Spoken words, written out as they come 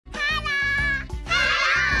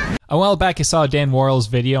A while back I saw Dan Worrell's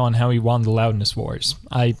video on how he won the Loudness Wars.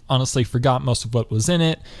 I honestly forgot most of what was in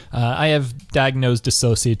it. I have diagnosed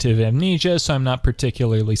dissociative amnesia, so I'm not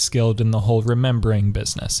particularly skilled in the whole remembering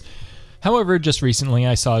business. However, just recently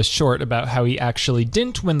I saw a short about how he actually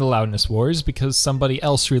didn't win the Loudness Wars because somebody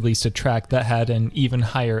else released a track that had an even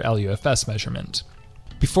higher LUFS measurement.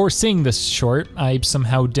 Before seeing this short, I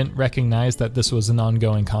somehow didn't recognize that this was an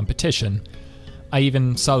ongoing competition. I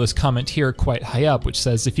even saw this comment here quite high up, which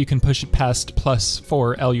says if you can push it past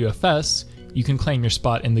 +4 LUFS, you can claim your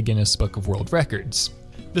spot in the Guinness Book of World Records.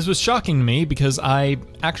 This was shocking to me because I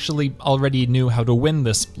actually already knew how to win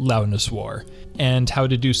this Loudness War, and how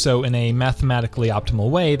to do so in a mathematically optimal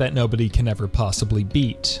way that nobody can ever possibly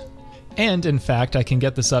beat. And in fact, I can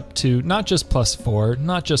get this up to not just +4,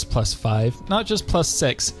 not just +5, not just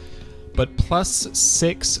 +6, but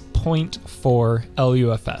 +6.4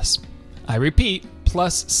 LUFS. I repeat,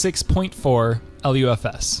 +6.4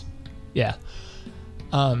 LUFS. Yeah.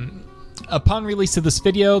 Upon release of this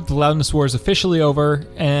video, the Loudness War is officially over,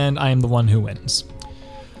 and I am the one who wins.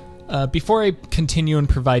 Before I continue and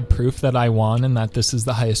provide proof that I won and that this is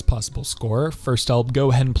the highest possible score, first I'll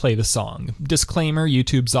go ahead and play the song. Disclaimer,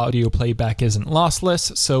 YouTube's audio playback isn't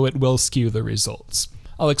lossless, so it will skew the results.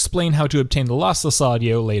 I'll explain how to obtain the lossless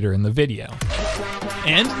audio later in the video.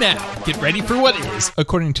 And now, get ready for what is,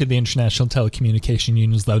 according to the International Telecommunication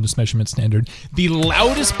Union's loudness measurement standard, the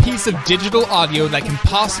loudest piece of digital audio that can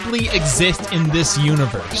possibly exist in this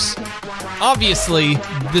universe. Obviously,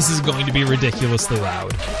 this is going to be ridiculously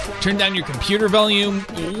loud. Turn down your computer volume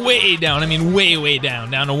way down, I mean way down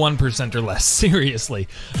to 1% or less, seriously.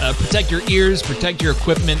 Protect your ears, protect your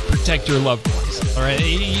equipment, protect your loved ones. Alright,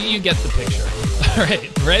 you get the picture. Alright,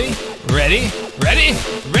 ready? Ready? Ready?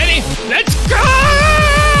 Ready? Let's go!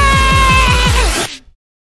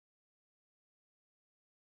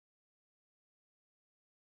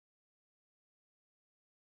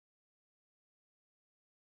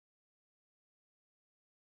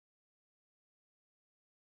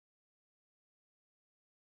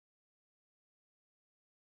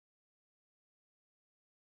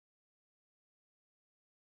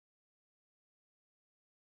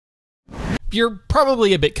 You're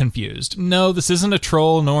probably a bit confused. No, this isn't a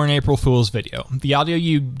troll nor an April Fool's video. The audio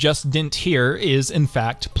you just didn't hear is, in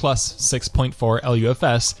fact, +6.4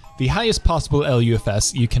 LUFS, the highest possible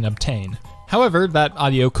LUFS you can obtain. However, that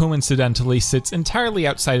audio coincidentally sits entirely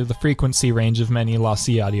outside of the frequency range of many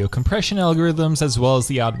lossy audio compression algorithms, as well as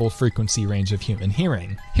the audible frequency range of human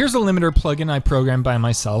hearing. Here's a limiter plugin I programmed by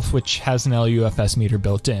myself, which has an LUFS meter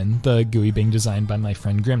built in, the GUI being designed by my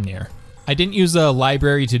friend Grimnir. I didn't use a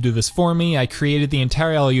library to do this for me. I created the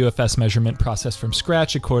entire LUFS measurement process from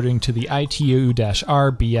scratch according to the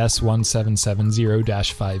ITU-R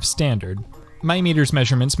BS1770-5 standard. My meter's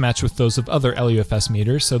measurements match with those of other LUFS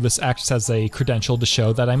meters, so this acts as a credential to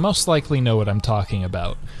show that I most likely know what I'm talking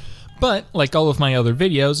about. But, like all of my other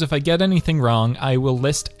videos, if I get anything wrong, I will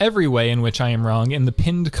list every way in which I am wrong in the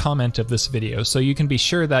pinned comment of this video, so you can be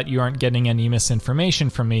sure that you aren't getting any misinformation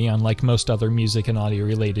from me, unlike most other music and audio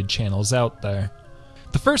related channels out there.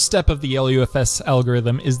 The first step of the LUFS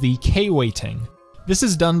algorithm is the K-weighting. This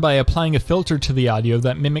is done by applying a filter to the audio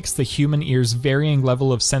that mimics the human ear's varying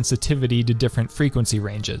level of sensitivity to different frequency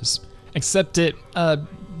ranges. Except it,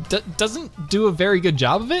 doesn't do a very good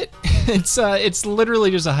job of it. It's literally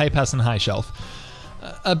just a high pass and high shelf.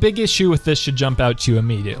 A big issue with this should jump out to you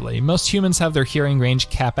immediately. Most humans have their hearing range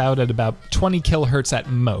cap out at about 20 kilohertz at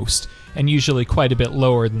most, and usually quite a bit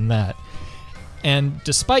lower than that. And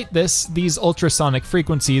despite this, these ultrasonic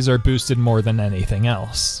frequencies are boosted more than anything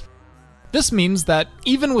else. This means that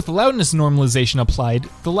even with loudness normalization applied,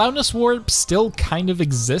 the loudness war still kind of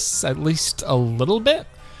exists, at least a little bit.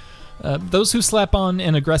 Those who slap on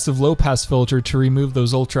an aggressive low-pass filter to remove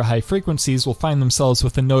those ultra-high frequencies will find themselves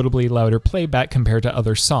with a notably louder playback compared to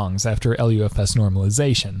other songs after LUFS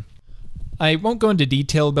normalization. I won't go into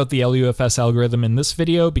detail about the LUFS algorithm in this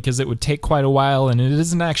video because it would take quite a while and it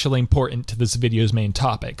isn't actually important to this video's main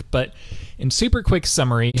topic, but in super quick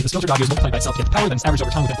summary, this filtered audio is multiplied by itself to get the power, then is averaged over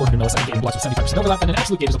time within 400 millisecond gating blocks with 75% overlap, and an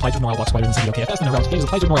absolute gate is applied to ignore all blocks wider than 70 LKFS, and a relative gate is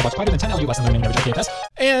applied to ignore all blocks wider than 10 LUS and the remaining average LKFS.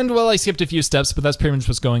 And well, I skipped a few steps, but that's pretty much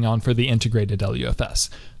what's going on for the integrated LUFS.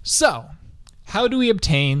 So, how do we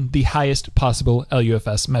obtain the highest possible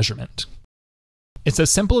LUFS measurement? It's as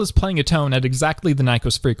simple as playing a tone at exactly the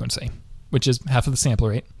Nyquist frequency, which is half of the sample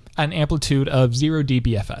rate, at an amplitude of 0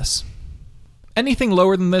 dBFS. Anything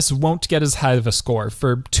lower than this won't get as high of a score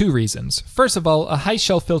for two reasons. First of all, a high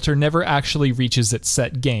shelf filter never actually reaches its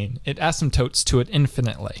set gain. It asymptotes to it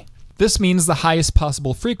infinitely. This means the highest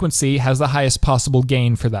possible frequency has the highest possible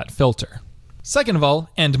gain for that filter. Second of all,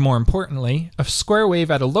 and more importantly, a square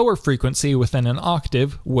wave at a lower frequency within an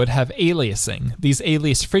octave would have aliasing. These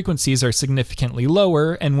alias frequencies are significantly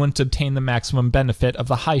lower and wouldn't obtain the maximum benefit of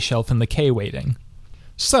the high shelf in the K weighting.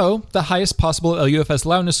 So, the highest possible LUFS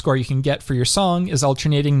loudness score you can get for your song is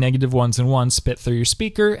alternating negative ones and ones spit through your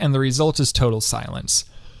speaker, and the result is total silence.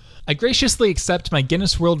 I graciously accept my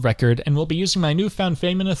Guinness World Record and will be using my newfound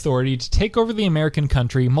fame and authority to take over the American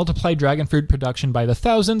country, multiply dragon fruit production by the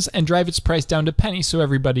thousands, and drive its price down to pennies so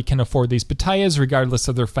everybody can afford these batallas regardless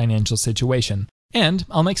of their financial situation. And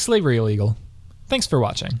I'll make slavery illegal. Thanks for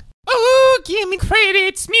watching. Oh, give me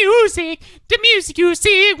credits, music. The music you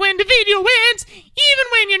see when the video ends, even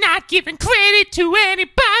when you're not giving credit to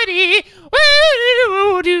anybody.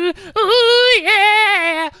 Ooh,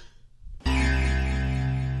 yeah.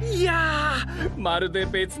 いやー、まるで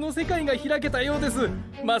別の世界が開けたようです。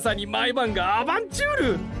まさに毎晩がアバンチュー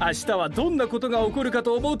ル。明日はどんなことが起こるか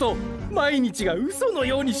と思うと、毎日が嘘の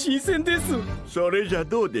ように新鮮です。それじゃ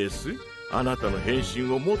どうです？あなたの変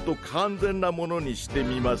身をもっと完全なものにして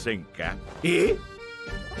みませんか？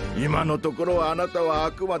今のところあなたは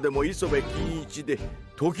あくまでも磯部金一で、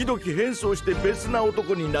時々変装して別な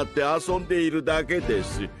男になって遊んでいるだけで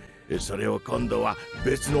す。それを今度は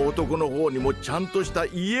別の男の方にもちゃんとした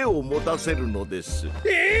家を持たせるのです。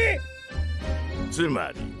つま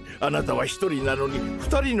りあなたは一人なのに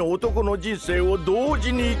二人の男の人生を同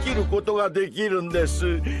時に生きることができるんで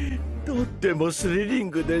す。とってもスリリン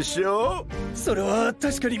グでしょう。それは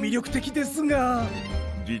確かに魅力的ですが、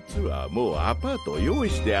実はもうアパートを用意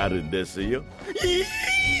してあるんですよ。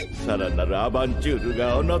さらなるアバンチュール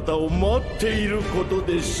があなたを待っていること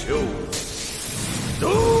でしょう。ど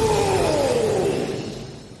う